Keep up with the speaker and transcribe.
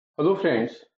Hello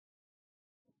friends,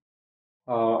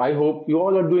 I hope you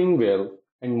all are doing well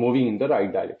and moving in the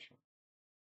right direction.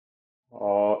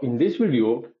 In this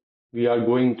video, we are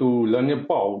going to learn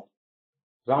about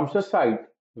Ramsar Site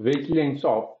wetlands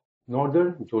of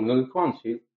Northern Zonal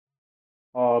Council.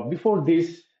 Before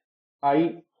this,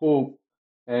 I hope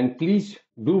and please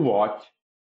do watch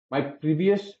my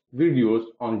previous videos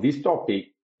on this topic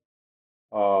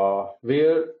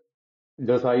where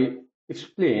does I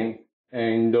explain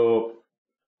and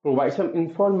provide some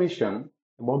information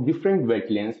about different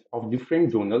wetlands of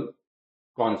different zonal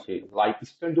council, like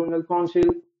Eastern Zonal Council,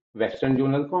 Western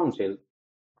Zonal Council,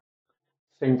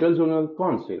 Central Zonal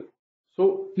Council.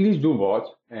 So please do watch,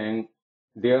 and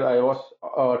there I was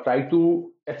try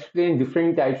to explain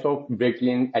different types of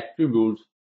wetland attributes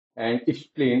and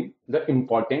explain the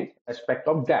important aspect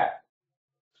of that.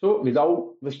 So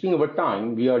without wasting our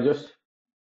time, we are just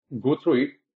go through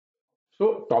it.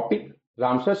 So topic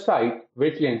Ramsar Site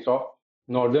wetlands of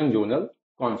Northern Zonal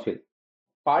Council.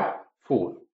 Part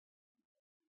 4.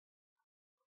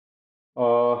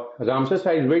 Ramsar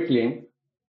Site wetland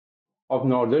of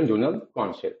Northern Zonal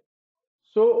Council.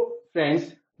 So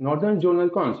friends, Northern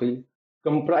Zonal Council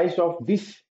comprised of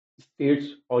these states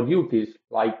or UTs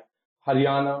like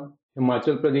Haryana,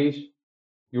 Himachal Pradesh,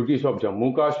 UTs of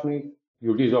Jammu Kashmir,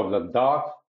 UTs of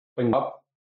Ladakh, Punjab,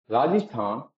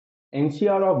 Rajasthan,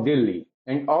 NCR of Delhi,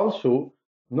 and also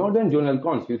Northern Zonal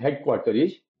Council headquarters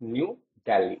is New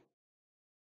Delhi,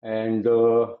 and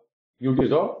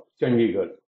UTs of Chandigarh.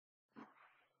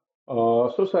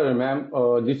 So, sir, ma'am,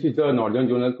 this is the Northern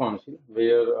Zonal Council,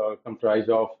 where comprised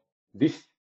of this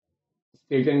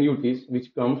state and UTs,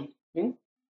 which comes in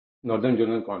Northern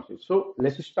Zonal Council. So,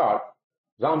 let's start.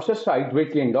 Ramsar Site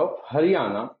wetland of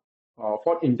Haryana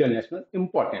for international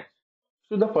importance.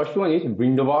 So, the first one is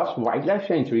Bindwas Wildlife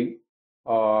Sanctuary,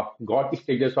 got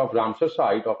status of Ramsar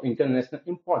Site of international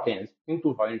importance in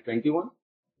 2021.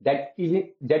 It is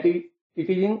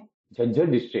in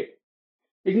Jhajjar district.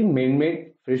 It is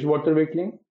man-made freshwater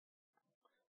wetland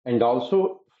and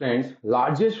also, friends,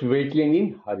 largest wetland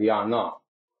in Haryana.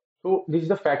 So this is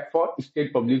the fact for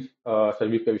State Public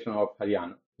Service Commission of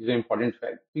Haryana. This is an important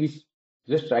fact. Please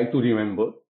just try to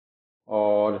remember.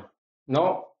 Or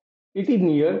now it is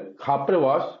near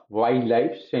Khaprawas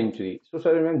Wildlife Sanctuary. So,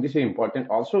 sir, remember this is important.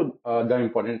 Also, the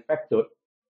important factor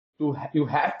you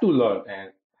have to learn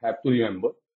and have to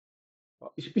remember.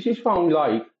 Species found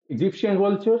like Egyptian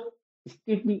vulture,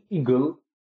 steppe eagle,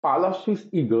 Pala Swiss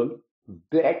eagle,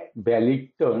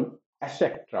 black-bellied tern,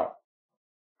 etc.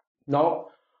 Now,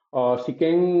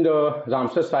 second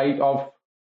Ramsar site of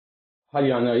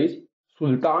Haryana is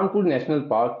Sultanpur National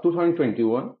Park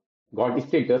 2021 got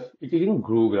status. It is in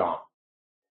Gurugram.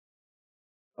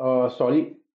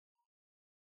 Sorry,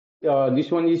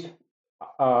 this one is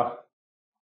uh,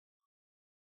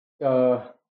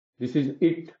 this is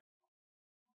it.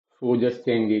 So just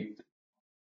change it.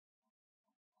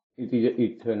 It is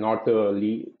it not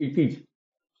it is.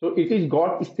 So it is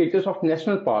got status of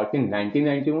national park in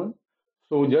 1991.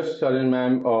 So just Sharan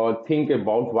ma'am, think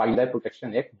about Wildlife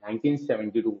Protection Act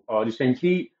 1972.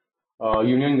 Recently,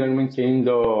 Union government changed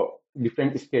the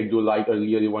different schedule like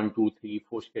earlier 1, 2, 3,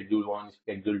 4, Schedule 1,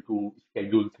 Schedule 2,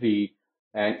 Schedule 3,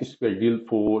 and Schedule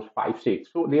 4, 5, 6.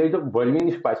 So there is a vermin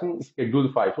is passing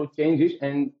Schedule 5. So change this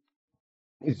and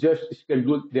it's just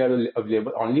schedule they are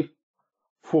available only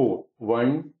four,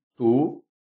 1, 2,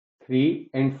 3,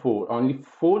 and 4. Only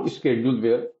 4 schedules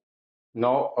were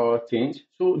now changed.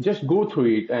 So just go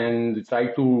through it and try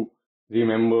to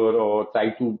remember or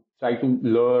try to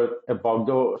learn about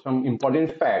the some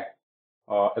important fact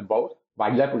about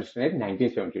Wildlife Protection Act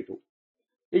 1972.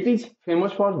 It is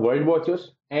famous for bird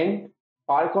watchers and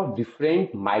park of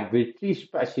different migratory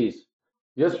species.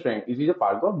 Yes, friend, it is a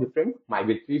park of different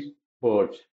migratory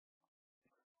birds,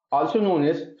 also known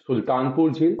as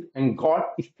Sultanpur Jheel, and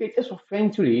got status of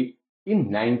sanctuary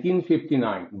in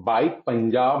 1959 by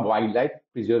Punjab Wildlife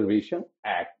Preservation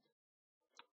Act.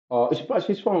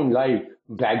 Species found like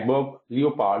blackbird,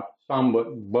 leopard,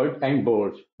 sambar, bird and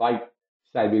birds like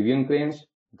Siberian cranes,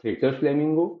 greater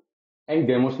flamingo, and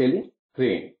Demoselli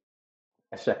crane,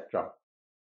 etc.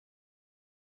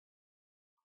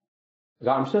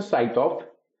 Ramsar site of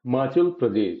Himachal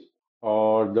Pradesh,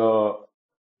 or the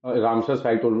Ramsar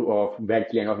site of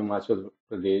wetland of Himachal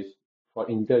Pradesh for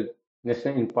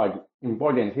international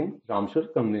importance in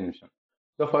Ramsar Convention.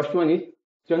 The first one is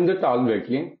Chandratal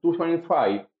wetland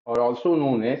 2005, or also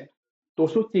known as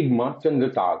Tosotigma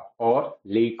Chandratal or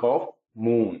Lake of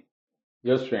Moon.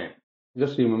 Just friend,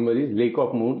 just remember this Lake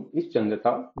of Moon is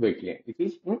Chandratal wetland. It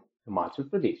is in Himachal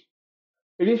Pradesh.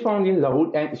 It is found in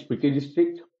Lahore and Spiti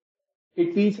district.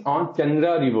 It is on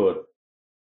Chandra River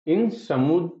in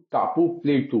Samud Tapu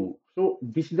Plateau. So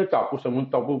this is the Tapu Samud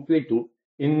Tapu Plateau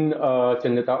in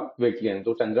Chandra wetland.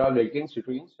 So Chandra wetland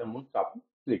situated in Samud Tapu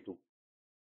Plateau.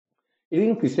 It is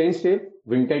in crescent shape,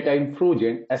 winter time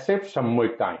frozen, except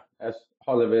summer time. As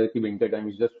all aware, the winter time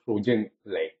is just frozen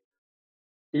lake.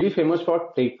 It is famous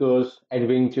for trekkers,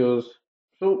 adventures.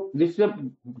 So this is a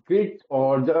great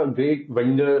or the great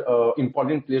vendor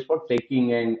important place for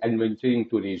trekking and adventuring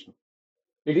tourism.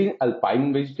 It is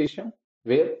alpine vegetation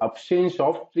where absence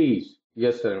of trees.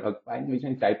 Yes, sir. Alpine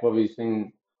vegetation type of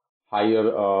vegetation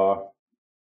higher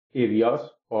areas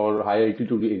or higher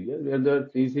altitude areas where the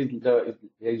trees is there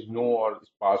is no or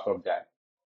sparse of that.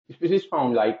 Species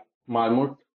found like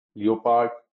marmot,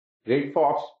 leopard, red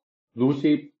fox, blue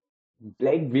sheep,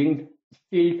 black-winged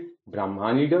stilt,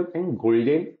 Brahman eagle, and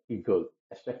golden eagle,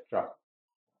 etc.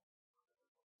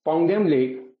 Pongdam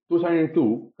Lake,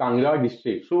 2002, Kangra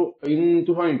district. So in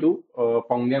 2002,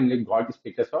 Pongdam Lake got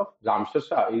status of Ramsar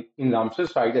site in Ramsar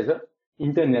site as a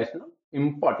international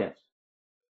importance.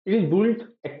 It is built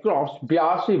across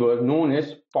Bias River, known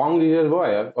as Pong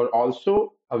Reservoir, or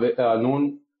also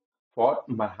known for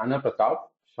Mahana Pratap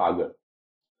Sagar.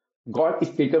 Got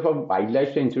status of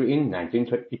wildlife sanctuary in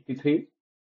 1983.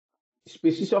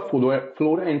 Species of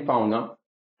flora and fauna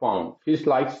found. Fish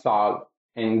like sal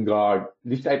and guard,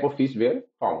 this type of fish were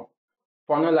found.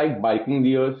 Fauna like barking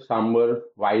deer, sambar,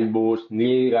 wild boars,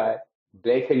 nilgai,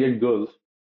 black-headed gulls,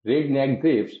 red-necked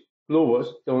grapes, plovers,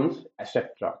 terns,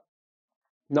 etc.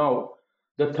 Now,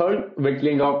 the third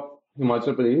wetland of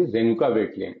Himachal Pradesh is Renuka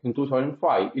wetland. In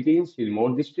 2005, it is in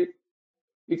Sirmaur district.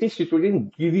 It is situated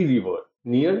in Giri River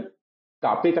near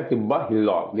Tape Ka Tibba hill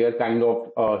log. They are kind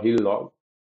of hill log.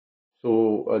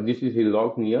 So this is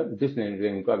hillock near this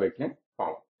Renuka wetland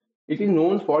found. It is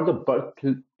known for the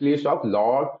birthplace of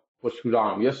Lord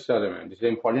Parshuram. Yes, sir, man. This is an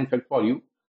important fact for you.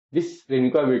 This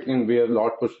Renuka wetland where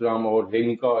Lord Parshuram or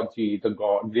Renuka ji, the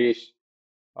goddess,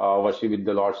 worship with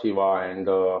the Lord Shiva and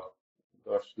the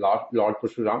Lord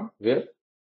Parshuram, where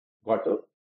got a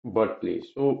birthplace.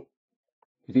 So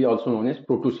it is also known as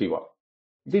Proto Shiva.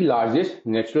 The largest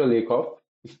natural lake of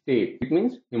state. It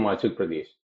means Himachal Pradesh.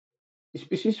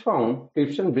 Species found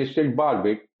crimson-breasted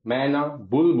barbet, manna,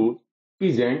 bulbul,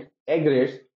 peasant,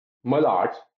 egrets,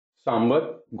 mallards,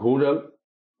 sambar, ghoral,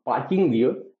 parking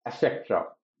deer, etc.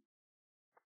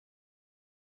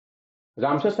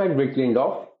 Ramsar site wetland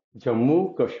of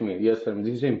Jammu Kashmir. Yes, sir,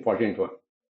 this is an important one.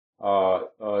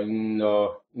 In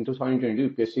 2020,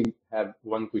 UPSC have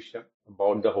one question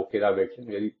about the Hokera wetland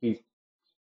where it is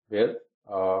where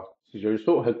situated.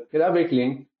 So Hokera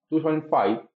wetland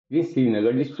 2005 is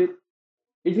Srinagar district.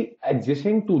 It is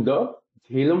adjacent to the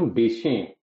Jhelum Basin.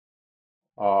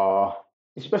 Uh,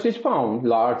 Species found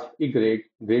large egret,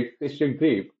 great crested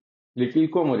grape, little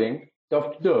cormorant,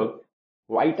 tuft duck,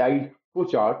 white-eyed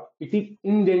pochard. It is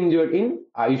endangered in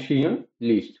IUCN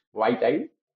list, white-eyed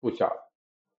pochard.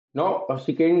 Now, a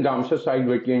second Ramsar site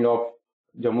wetland of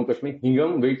Jammu Kashmir,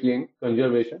 Hingam Wetland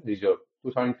Conservation Reserve,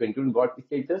 2022 got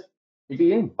status. It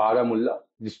is in Baramulla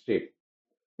district.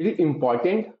 It is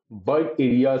important bird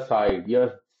area side.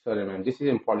 Yes, sir, ma'am. This is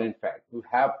important fact. You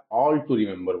have all to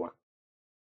remember one.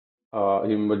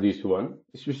 Remember this one.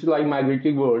 Species like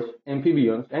migratory birds,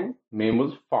 amphibians, and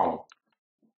mammals found.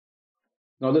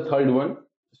 Now the third one,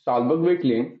 Salbag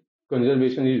Wetland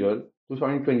Conservation Reserve,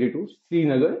 2022,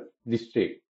 Srinagar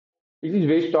district. It is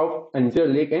west of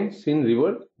Anjar Lake and Sindh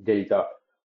River Delta.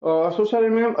 So sir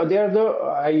ma'am they are the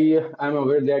I am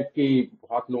aware that कि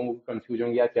बहुत लोगों को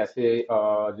confusion या कैसे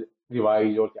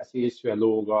revise और कैसे swallow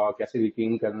होगा कैसे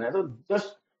रिटेन करना है तो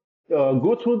just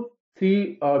go through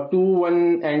three, two,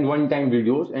 one and one time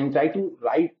videos and try to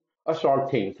write a short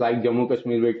things like Jammu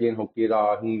Kashmir wetland,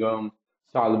 Hokera, Hingam,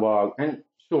 Salbag, and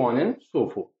so on and so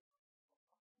forth.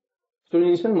 So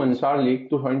in Mansar Lake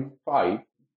 205,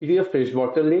 it is a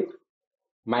freshwater lake.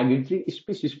 Migratory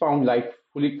species found like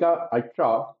Fulica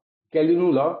ultra,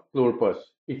 Calinula chlorpus,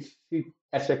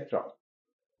 etc.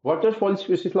 Waterfall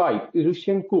species like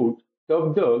Russian coot,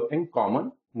 turf duck, and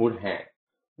common moorhen.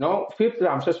 Now, fifth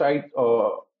Ramsar site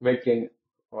wetland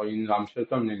in Ramsar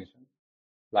Convention,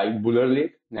 like Buller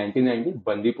Lake, 1990,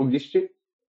 Bandipur district,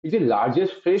 is the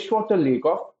largest freshwater lake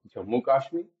of Jammu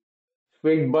Kashmir,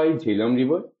 fed by Jhelum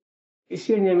River.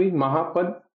 Asian name is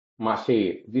Mahapad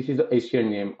Masair. This is the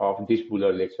Asian name of this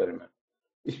Buller Lake ceremony.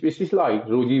 Species like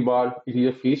rosy bar, it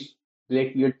is a fish,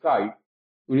 black-eared kite,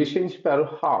 Eurasian sparrow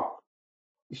hawk,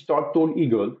 stout-toed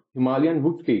eagle, Himalayan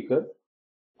woodpecker,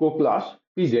 Koklas,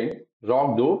 pigeon,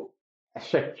 rock dove,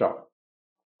 etc.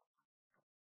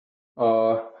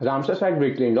 Ramsar site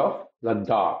wetland of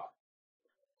Ladakh.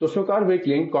 Toshokar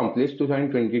Wetland Complex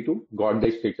 2022 got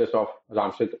the status of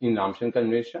Ramsar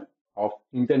Convention of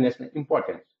international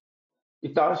importance.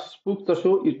 Itaspuk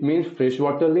Tosho, it means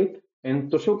freshwater lake,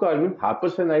 and Toshokar means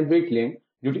hypersalinized wetland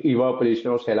due to evaporation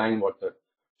of saline water.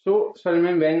 So,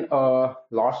 Salman, when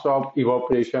loss of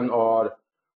evaporation or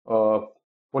uh,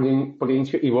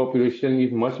 potential evaporation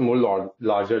is much more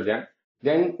larger than,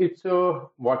 then its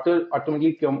water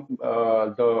automatically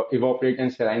the evaporate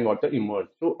and saline water emerge.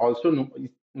 So, also is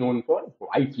known for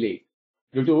white lake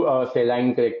due to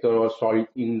saline character or salt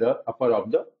in the upper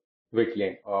of the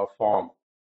wetland form.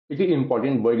 It is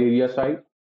important bird area site.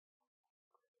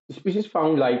 Species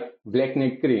found like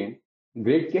black-necked crane,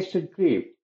 great-crested crane,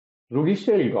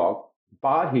 ruddy-tailed dog,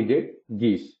 bar-headed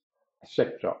geese,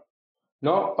 etc.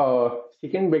 Now,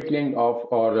 second wetland of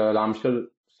or Ramsar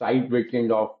site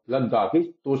wetland of Ladakh is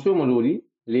Tosho Maruri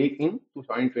Lake in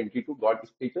 2022 got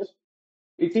status.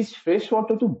 It is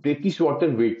freshwater to brackish water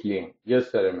wetland.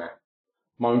 Yes, sir, ma'am.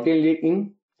 Mountain lake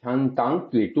in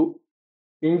Thantang Plateau.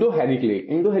 Indo-Herrick Lake.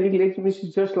 Indo-Herrick Lake means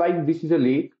it's just like this is a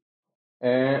lake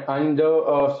and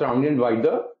surrounded by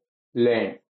the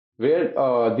land where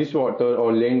this water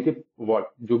और land के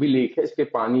जो भी lake है इसके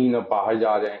पानी ना बाहर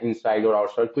जा रहे हैं इनसाइड और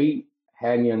आउटसाइड कोई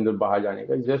है नहीं अंदर बाहर जाने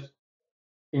का जस्ट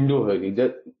इंडो है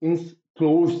in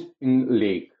close in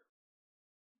lake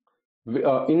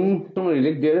in some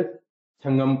relate there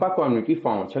Changampa community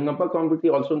found. Changampa community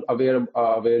also aware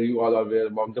you all aware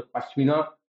about the Pashmina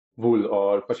wool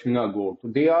or Pashmina goat. So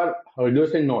they are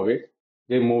herders and novice.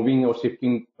 They're moving or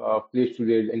shifting place to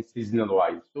place and seasonal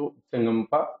wise. So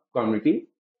Changampa community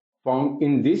found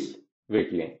in this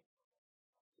wetland.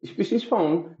 Species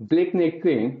found black-necked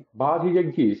crane,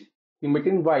 bar-headed geese,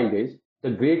 Tibetan wild days, the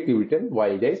great Tibetan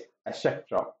wild days,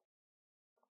 etc.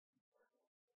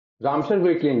 Ramsar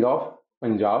wetland of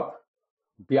Punjab,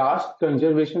 Beas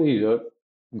Conservation Reserve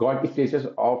got status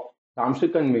of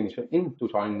Ramsar Convention in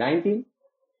 2019.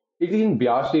 It is in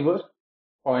Beas River,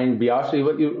 and Beas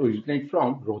River originates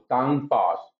from Rohtang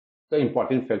Pass. The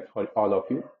important fact for all of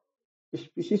you.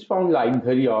 Species found like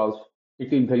gharials.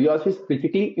 Gharials is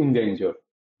critically endangered,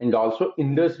 and also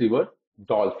Indus River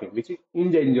dolphin, which is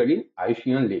endangered in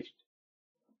IUCN list.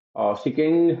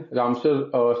 Second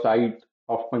Ramsar site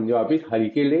of Punjab is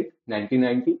Harike Lake,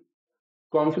 1990.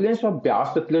 Confluence of Beas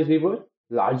Satluj River,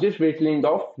 largest wetland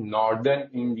of northern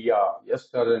India. Yes,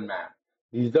 sir and ma'am.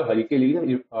 This is the Harike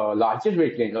Lake, largest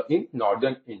wetland in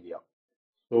northern India.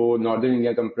 So northern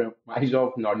India comprised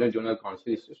of northern zonal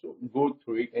constellation. So go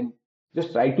through it and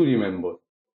just try to remember.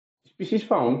 Species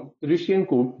found Russian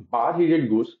coot, bar-headed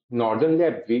goose, northern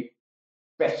lapwing,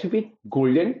 Pacific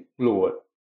golden plover.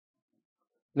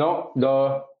 Now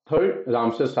the third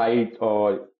Ramsar site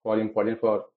or important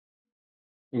for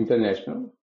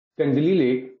international, Kandili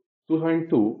Lake,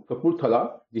 2002,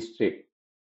 Kapurthala district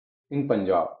in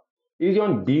Punjab. It is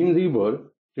on Bean River,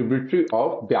 tributary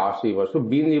of Beas River. So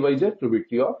Bean River is a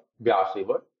tributary of Beas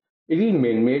River. It is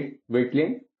man-made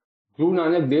wetland. Guru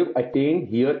Nanak Dev attained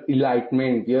here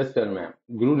enlightenment. Yes, sir, ma'am.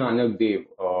 Guru Nanak Dev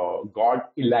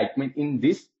got enlightenment in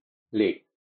this lake.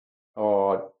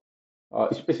 Or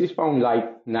species found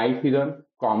like night heron,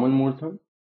 common murthan,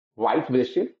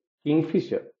 white-breasted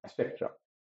kingfisher, etc.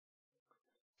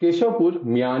 Keshavpur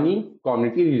Miani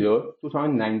Community Reserve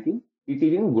 2019. It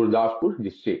is in Gurdaspur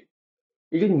district.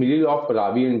 It is middle of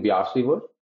Ravi and Beas River.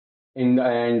 And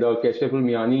Keshavpur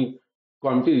Miani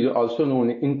Community Reserve, also known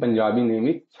in Punjabi name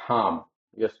is Chham.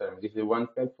 Yes, sir. This is one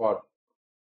fact for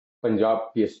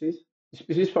Punjab PSCs.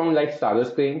 Species found like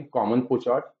Saras crane, common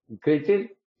pochard, greater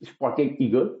spotted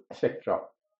eagle, etc.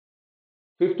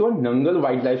 Fifth one, Nangal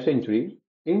Wildlife Sanctuary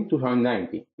in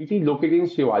 2019. It is located in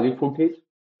Shivalik foothills.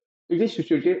 It is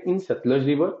situated in Satluj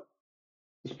River.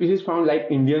 Species found like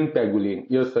Indian pangolin.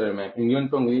 Yes, sir, ma'am. Indian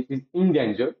pangolin is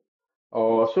endangered.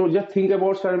 So just think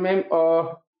about, sir, ma'am,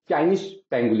 Chinese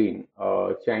pangolin.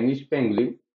 Chinese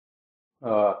pangolin.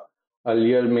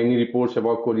 Earlier, many reports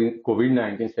about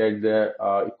COVID-19 said that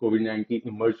COVID-19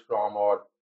 emerged from or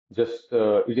just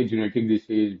is a genetic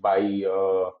disease by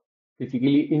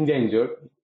critically endangered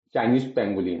Chinese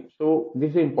pangolin. So this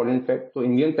is an important fact. So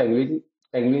Indian pangolin is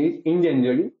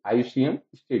endangered in IUCN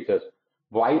status.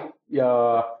 While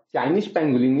Chinese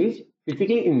pangolin is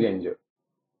critically endangered.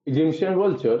 Egyptian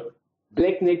vulture,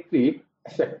 black-necked crane,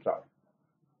 etc.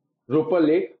 Roper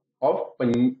Lake of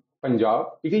Punjab.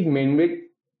 It is man-made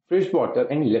freshwater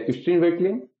and lacustrine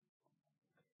wetland.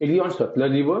 It is on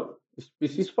Satluj River.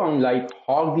 Species found like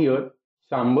hog deer,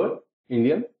 sambar,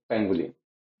 Indian pangolin.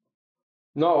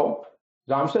 Now,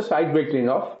 Ramsar site wetland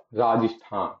of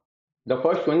Rajasthan. The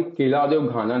first one,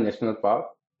 Keladev Ghana National Park,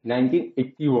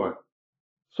 1981.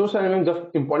 So, sir,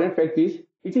 the important fact is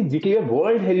It is declared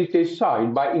World Heritage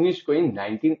Site by UNESCO in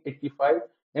 1985,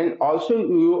 and also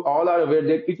you all are aware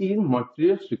that it is in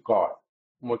Montreal's record.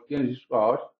 Montreal's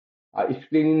record. I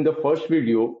explained in the first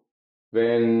video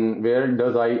when where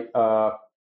does I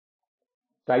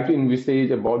try to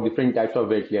investigate about different types of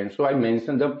wetlands. So I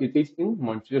mentioned that it is in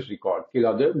Montreal's record,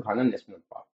 Kilauea Ghana National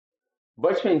Park.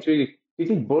 Bird sanctuary. It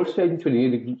is bird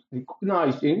sanctuary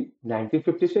recognized in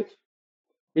 1956.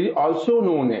 It is also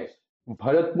known as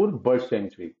Bharatpur Bird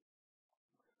Sanctuary.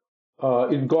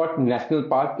 It got national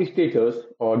park status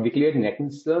or declared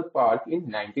national park in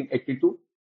 1982.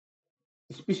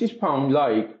 Species found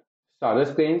like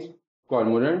sarus cranes,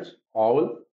 cormorants,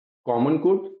 owl, common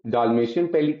coot, Dalmatian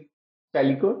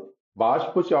pelican, bar's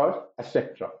pochard,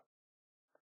 etc.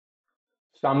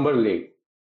 Sambar Lake.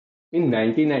 In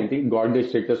 1990, it got the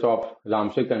status of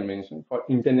Ramsar Convention for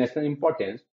international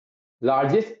importance.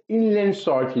 Largest inland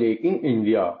salt lake in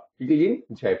India. It is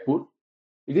in Jaipur.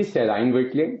 It is saline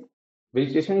wetland.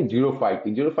 Vegetation is xerophyte.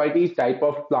 Xerophyte is type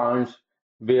of plants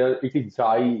where it is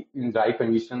dry, in dry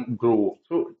condition grow.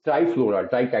 So triflora,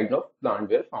 dry kind of plant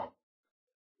were found.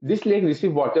 This lake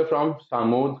receives water from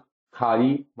Samod,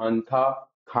 Khari, Mantha,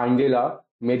 Khandela,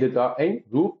 Medata, and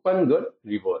Rupanagar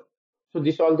river. So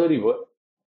these are the river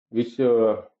which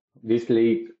this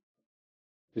lake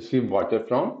receive water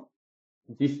from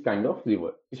this kind of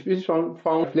river. Species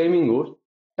found flamingos,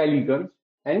 pelicans,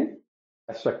 and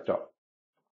etc.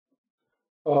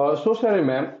 So, Sir,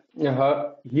 ma'am,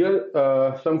 here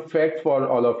some facts for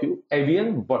all of you.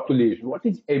 Avian botulage. What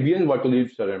is avian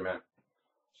botulage, Sir, ma'am?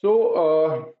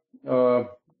 So,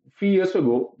 few years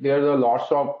ago, there are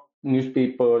lots of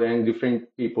newspaper and different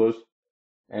papers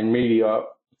and media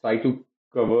try to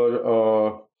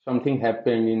cover something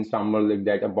happened in summer like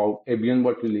that about avian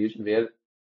botulage, where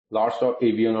lots of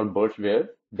avian or birds were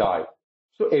died.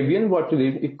 So avian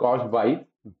botulage is caused by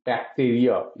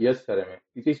bacteria. Yes, sir.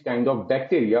 It is kind of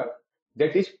bacteria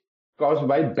that is caused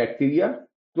by bacteria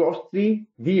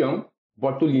Clostridium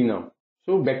botulinum.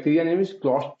 So bacteria name is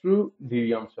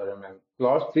Clostridium, sir.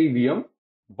 Clostridium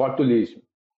botulism.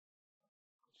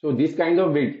 So this kind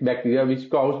of bacteria which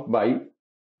caused by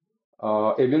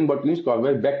avian botulism is caused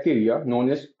by bacteria known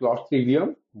as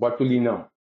Clostridium botulinum.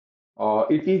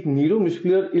 It is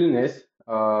neuromuscular illness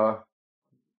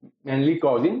mainly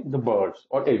causing the birds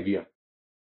or avian.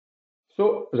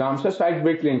 So Ramsar site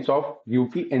wetlands of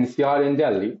UP, NCR and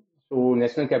Delhi. So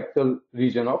National Capital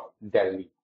Region of Delhi.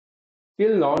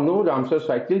 Till now, no Ramsar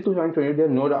site, till 2020, there are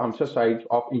no Ramsar sites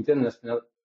of international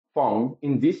found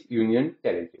in these union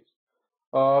territories.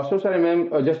 So, sir, ma'am,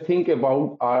 just think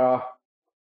about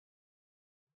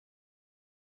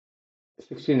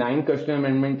 69 Constitutional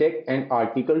Amendment Act and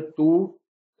Article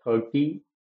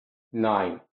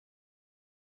 239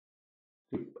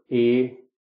 A,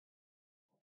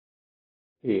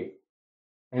 A,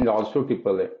 and also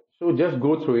triple A. So just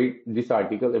go through it, this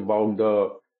article about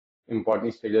the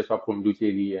important status of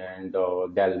Pondicherry and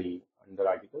Delhi under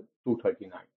Article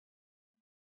 239.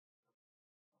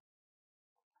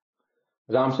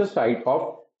 Ramsar site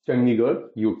of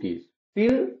Chandigarh UTs.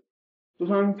 Till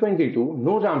 2022,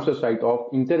 no Ramsar site of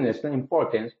international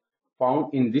importance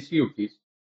found in these UTs.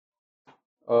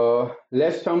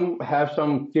 Let's have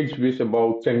some kids wish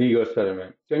about Chandigarh,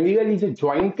 sir. Chandigarh is a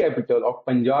joint capital of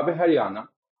Punjab and Haryana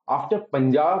after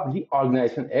Punjab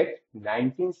Reorganization Act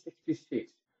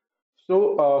 1966.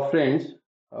 So, friends,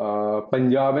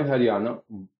 Punjab and Haryana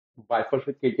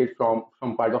bifurcated from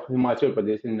some part of Himachal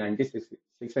Pradesh in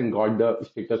 1966 and got the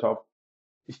status of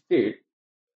state.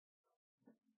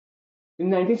 In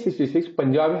 1966,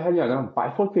 Punjab and Haryana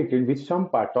bifurcated with some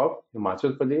part of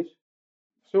Himachal Pradesh.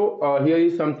 So here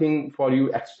is something for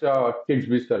you extra kids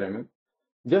with Saraman.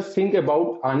 Just think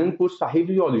about Anandpur Sahib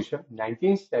Revolution,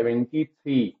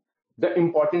 1973. The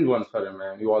important one,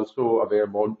 Saraman. You also aware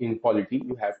about in polity.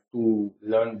 You have to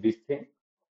learn this thing.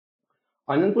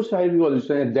 Anandpur Sahib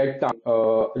Revolution at that time,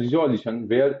 resolution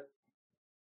where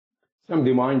some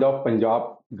demand of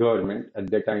Punjab government at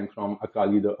that time from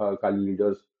Akali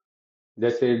leaders. They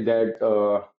said that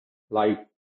like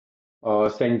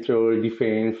central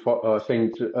defense,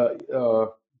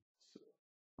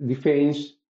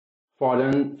 defense,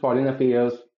 foreign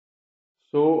affairs.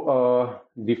 So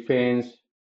defense,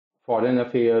 foreign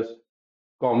affairs,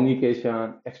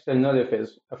 communication, external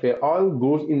affair all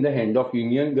goes in the hand of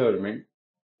Union government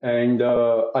and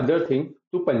other thing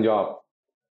to Punjab.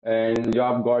 And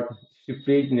Punjab got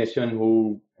separate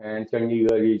nationhood and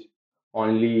Chandigarh is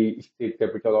only state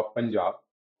capital of Punjab.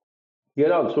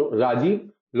 Here also Rajiv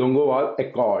Longowal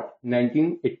Accord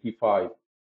 1985,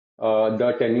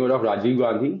 the tenure of Rajiv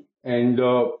Gandhi and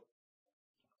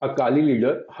Akali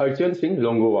leader Harchan Singh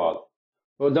Longowal.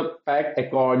 So the Pack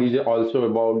Accord is also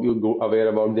about you go aware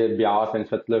about the Bias and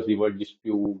Satluj River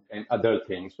dispute and other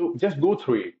things. So just go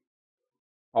through it.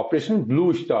 Operation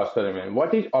Blue Star, sir, man.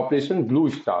 What is Operation Blue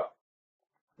Star?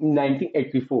 In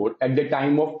 1984, at the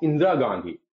time of Indira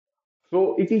Gandhi.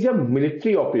 So it is a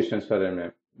military operation, sir,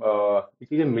 ma'am. It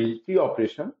is a military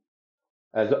operation.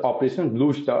 As the Operation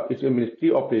Blue Star, it's a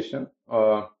military operation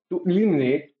to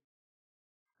eliminate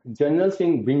General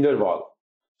Singh Bhinderwal.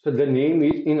 So the name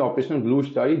is in Operation Blue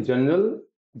Star is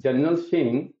General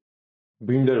Singh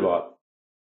Bhinderwal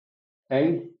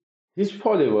and his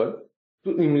follower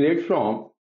to eliminate from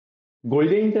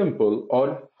Golden Temple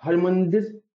or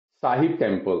Harmandir Sahib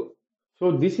Temple.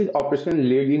 So this is operation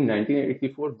led in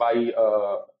 1984 by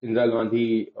Indira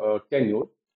Gandhi tenure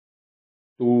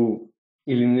to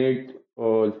eliminate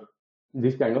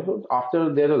this kind of. So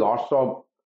after there are lots of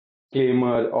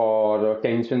clamor or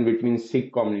tension between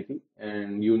Sikh community,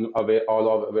 and you know, aware all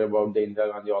of aware about the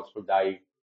Indira Gandhi also died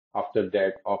after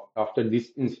that after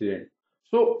this incident.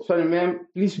 So, sorry, ma'am,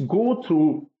 please go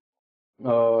through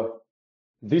uh,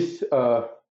 this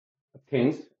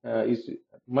things is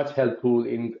much helpful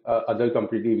in other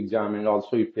competitive exam and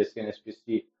also UPSC and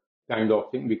SPSC kind of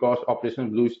thing because Operation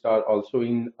Blue Star also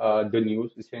in the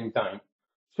news the same time.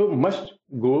 So must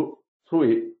go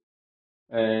through it,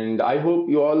 and I hope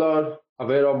you all are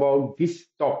aware about this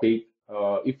topic.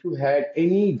 If you had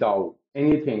any doubt,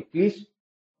 anything, please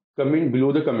comment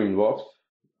below the comment box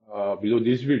below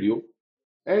this video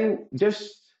and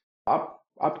just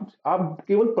आप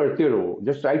केवल पढ़ते रहो.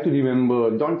 Just try to remember.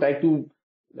 Don't try to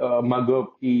mug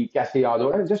up कि कैसे याद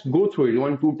होगा. Just go through it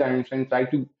 1 2 times and try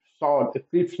to sort the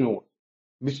clips note.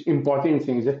 Which important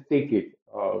things, just take it.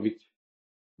 Which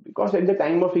because at the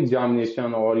time of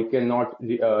examination or you cannot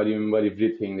remember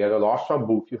everything. There are lots of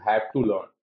books you have to learn.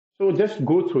 So just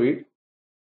go through it.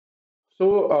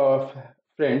 So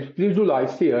friends, please do like,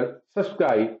 share,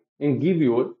 subscribe, and give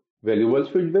your valuable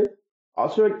feedback.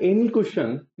 Also, at any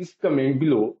question, please comment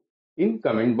below in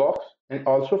comment box and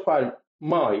also for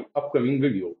my upcoming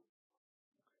video.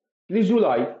 Please do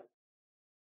like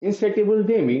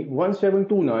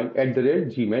INDATIABLEDEMY1729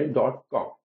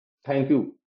 @gmail.com. Thank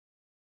you.